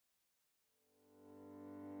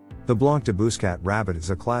The Blanc de Bouscat Rabbit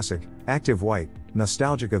is a classic, active white,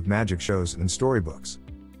 nostalgic of magic shows and storybooks.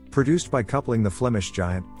 Produced by coupling the Flemish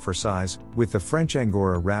Giant, for size, with the French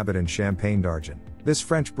Angora Rabbit and Champagne d'Argent, this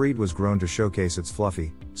French breed was grown to showcase its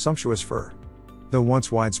fluffy, sumptuous fur. Though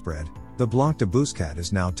once widespread, the Blanc de Bouscat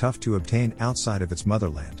is now tough to obtain outside of its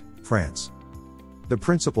motherland, France. The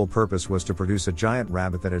principal purpose was to produce a giant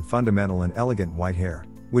rabbit that had fundamental and elegant white hair,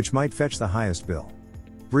 which might fetch the highest bill.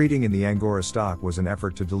 Breeding in the Angora stock was an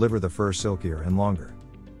effort to deliver the fur silkier and longer.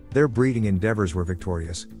 Their breeding endeavors were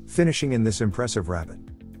victorious, finishing in this impressive rabbit.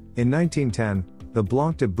 In 1910, the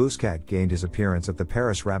Blanc de Bouscat gained his appearance at the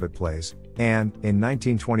Paris Rabbit Plays, and, in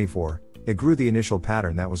 1924, it grew the initial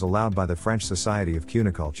pattern that was allowed by the French Society of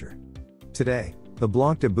Cuniculture. Today, the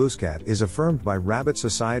Blanc de Bouscat is affirmed by rabbit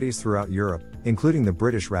societies throughout Europe, including the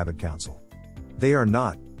British Rabbit Council. They are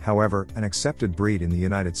not, however, an accepted breed in the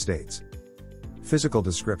United States. Physical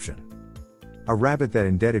description: a rabbit that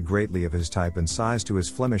indebted greatly of his type and size to his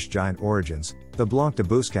Flemish Giant origins, the Blanc de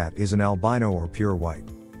Bouscat is an albino or pure white.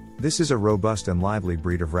 This is a robust and lively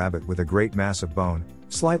breed of rabbit with a great mass of bone,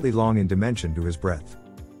 slightly long in dimension to his breadth.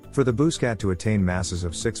 For the Bouscat to attain masses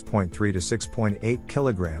of 6.3 to 6.8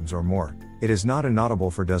 kilograms or more, it is not inaudible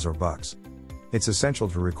for does or bucks. It's essential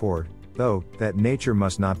to record, though, that nature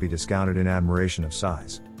must not be discounted in admiration of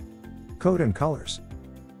size. Coat and colors.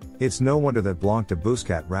 It's no wonder that Blanc de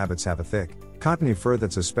Bouscat rabbits have a thick, cottony fur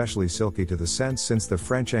that's especially silky to the sense, since the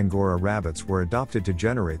French Angora rabbits were adopted to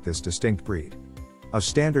generate this distinct breed. Of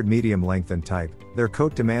standard medium length and type, their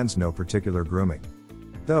coat demands no particular grooming.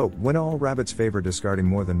 Though, when all rabbits favor discarding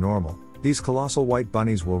more than normal, these colossal white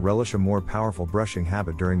bunnies will relish a more powerful brushing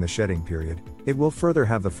habit during the shedding period. It will further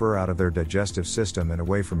have the fur out of their digestive system and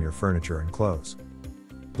away from your furniture and clothes.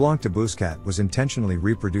 Blanc de Bouscat was intentionally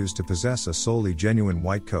reproduced to possess a solely genuine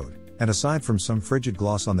white coat, and aside from some frigid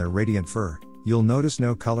gloss on their radiant fur, you'll notice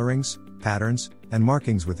no colorings, patterns, and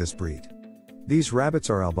markings with this breed. These rabbits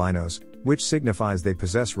are albinos, which signifies they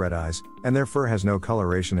possess red eyes, and their fur has no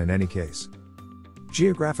coloration in any case.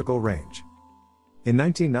 Geographical range. In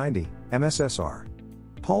 1990, MSSR.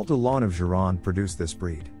 Paul Delaune of Gironde produced this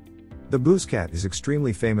breed. The Bouscat is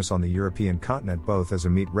extremely famous on the European continent both as a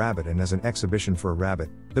meat rabbit and as an exhibition for a rabbit.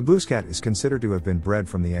 The Bouscat is considered to have been bred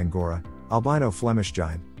from the Angora, albino Flemish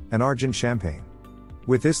Giant, and Argent Champagne.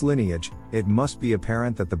 With this lineage, it must be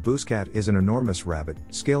apparent that the Bouscat is an enormous rabbit,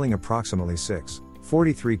 scaling approximately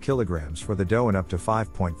 6.43 kilograms for the doe and up to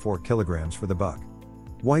 5.4 kilograms for the buck.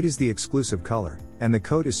 White is the exclusive color, and the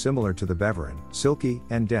coat is similar to the Beverin, silky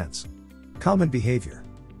and dense. Common behavior.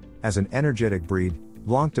 As an energetic breed,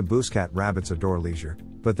 Blanc de Bouscat rabbits adore leisure,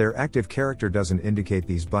 but their active character doesn't indicate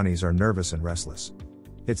these bunnies are nervous and restless.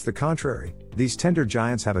 It's the contrary, these tender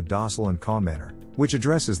giants have a docile and calm manner, which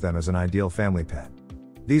addresses them as an ideal family pet.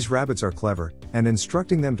 These rabbits are clever, and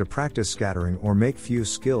instructing them to practice scattering or make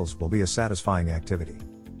fuse skills will be a satisfying activity.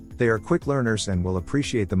 They are quick learners and will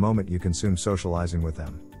appreciate the moment you consume socializing with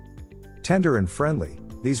them. Tender and friendly,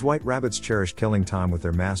 these white rabbits cherish killing time with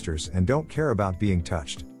their masters and don't care about being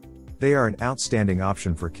touched. They are an outstanding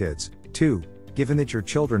option for kids, too, given that your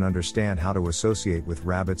children understand how to associate with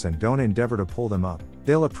rabbits and don't endeavor to pull them up.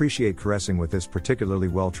 They'll appreciate caressing with this particularly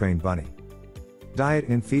well-trained bunny. Diet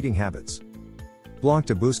and feeding habits. Blanc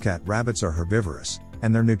de Bouscat rabbits are herbivorous,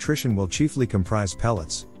 and their nutrition will chiefly comprise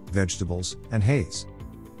pellets, vegetables, and hays.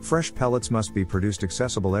 Fresh pellets must be produced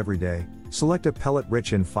accessible every day. Select a pellet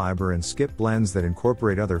rich in fiber and skip blends that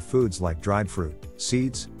incorporate other foods like dried fruit,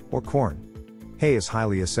 seeds, or corn. Hay is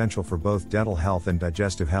highly essential for both dental health and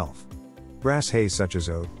digestive health. Grass hay such as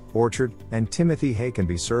oat, orchard, and timothy hay can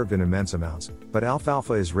be served in immense amounts, but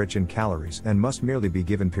alfalfa is rich in calories and must merely be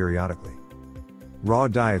given periodically. Raw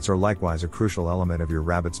diets are likewise a crucial element of your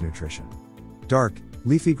rabbit's nutrition. Dark,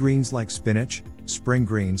 leafy greens like spinach, spring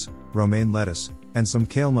greens, romaine lettuce, and some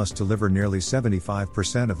kale must deliver nearly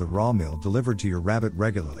 75% of the raw meal delivered to your rabbit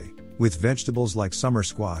regularly, with vegetables like summer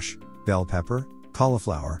squash, bell pepper,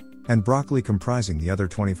 cauliflower, and broccoli comprising the other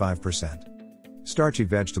 25%. Starchy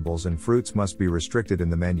vegetables and fruits must be restricted in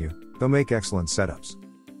the menu, though make excellent setups.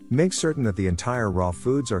 Make certain that the entire raw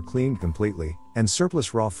foods are cleaned completely, and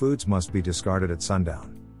surplus raw foods must be discarded at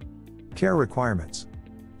sundown. Care requirements.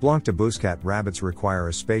 Blanc de Bouscat rabbits require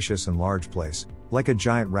a spacious and large place, like a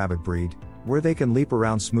giant rabbit breed, where they can leap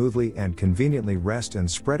around smoothly and conveniently rest and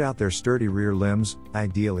spread out their sturdy rear limbs.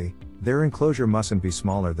 Ideally, their enclosure mustn't be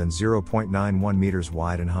smaller than 0.91 meters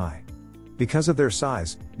wide and high. Because of their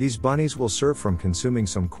size, these bunnies will serve from consuming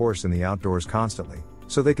some course in the outdoors constantly,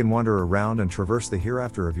 so they can wander around and traverse the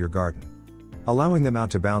hereafter of your garden. Allowing them out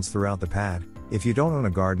to bounce throughout the pad, if you don't own a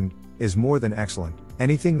garden, is more than excellent.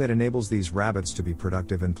 Anything that enables these rabbits to be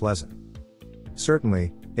productive and pleasant.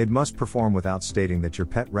 Certainly, it must perform without stating that your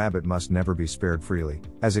pet rabbit must never be spared freely,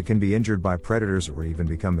 as it can be injured by predators or even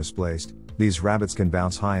become misplaced. These rabbits can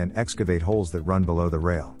bounce high and excavate holes that run below the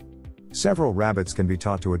rail. Several rabbits can be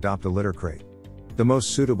taught to adopt a litter crate. The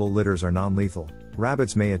most suitable litters are non-lethal.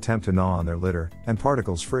 Rabbits may attempt to gnaw on their litter, and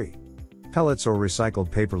particles-free. Pellets or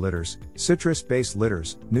recycled paper litters, citrus-based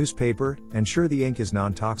litters, newspaper, ensure the ink is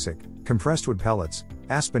non-toxic, compressed wood pellets,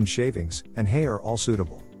 aspen shavings, and hay are all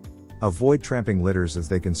suitable. Avoid tramping litters as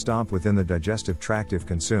they can stomp within the digestive tract if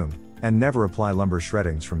consumed, and never apply lumber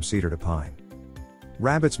shreddings from cedar to pine.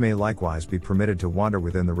 Rabbits may likewise be permitted to wander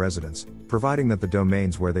within the residence, providing that the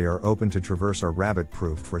domains where they are open to traverse are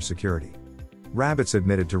rabbit-proofed for security. Rabbits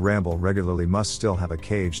admitted to ramble regularly must still have a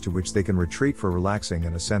cage to which they can retreat for relaxing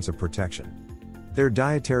and a sense of protection. Their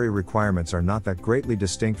dietary requirements are not that greatly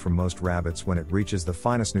distinct from most rabbits when it reaches the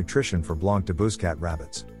finest nutrition for Blanc de Bouscat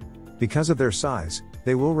rabbits. Because of their size,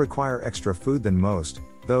 they will require extra food than most,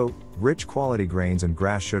 though rich quality grains and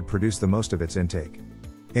grass should produce the most of its intake.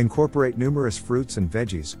 Incorporate numerous fruits and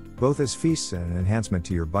veggies, both as feasts and an enhancement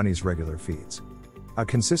to your bunny's regular feeds. A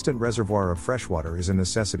consistent reservoir of freshwater is a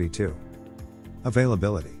necessity too.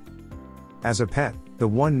 Availability. As a pet, the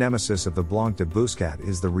one nemesis of the Blanc de Bouscat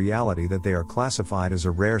is the reality that they are classified as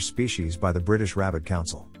a rare species by the British Rabbit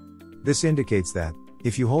Council. This indicates that,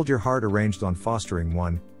 if you hold your heart arranged on fostering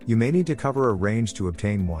one, you may need to cover a range to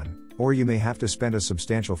obtain one, or you may have to spend a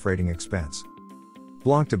substantial freighting expense.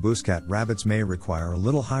 Blanc de Bouscat rabbits may require a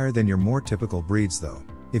little higher than your more typical breeds though.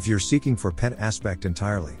 If you're seeking for pet aspect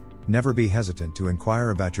entirely, never be hesitant to inquire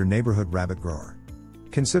about your neighborhood rabbit grower.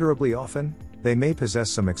 Considerably often, they may possess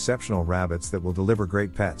some exceptional rabbits that will deliver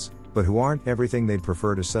great pets, but who aren't everything they'd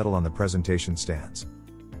prefer to settle on the presentation stands.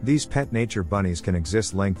 These pet nature bunnies can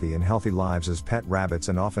exist lengthy and healthy lives as pet rabbits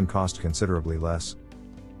and often cost considerably less.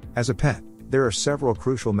 As a pet, there are several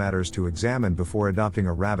crucial matters to examine before adopting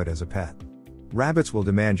a rabbit as a pet. Rabbits will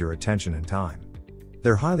demand your attention and time.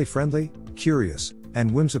 They're highly friendly, curious,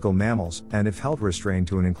 and whimsical mammals, and if held restrained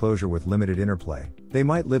to an enclosure with limited interplay, they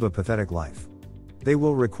might live a pathetic life. They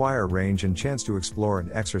will require range and chance to explore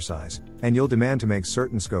and exercise, and you'll demand to make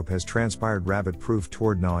certain scope has transpired rabbit-proof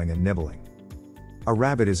toward gnawing and nibbling. A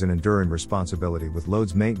rabbit is an enduring responsibility with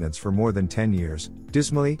loads maintenance for more than 10 years.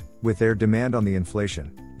 Dismally, with their demand on the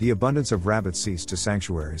inflation, the abundance of rabbits cease to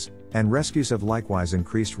sanctuaries, and rescues have likewise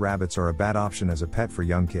increased. Rabbits are a bad option as a pet for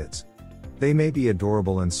young kids. They may be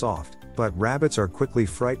adorable and soft, but rabbits are quickly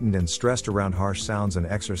frightened and stressed around harsh sounds and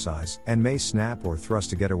exercise, and may snap or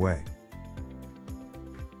thrust to get away.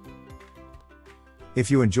 If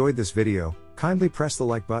you enjoyed this video, kindly press the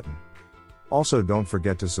like button. Also, don't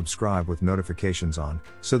forget to subscribe with notifications on,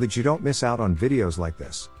 so that you don't miss out on videos like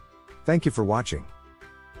this. Thank you for watching.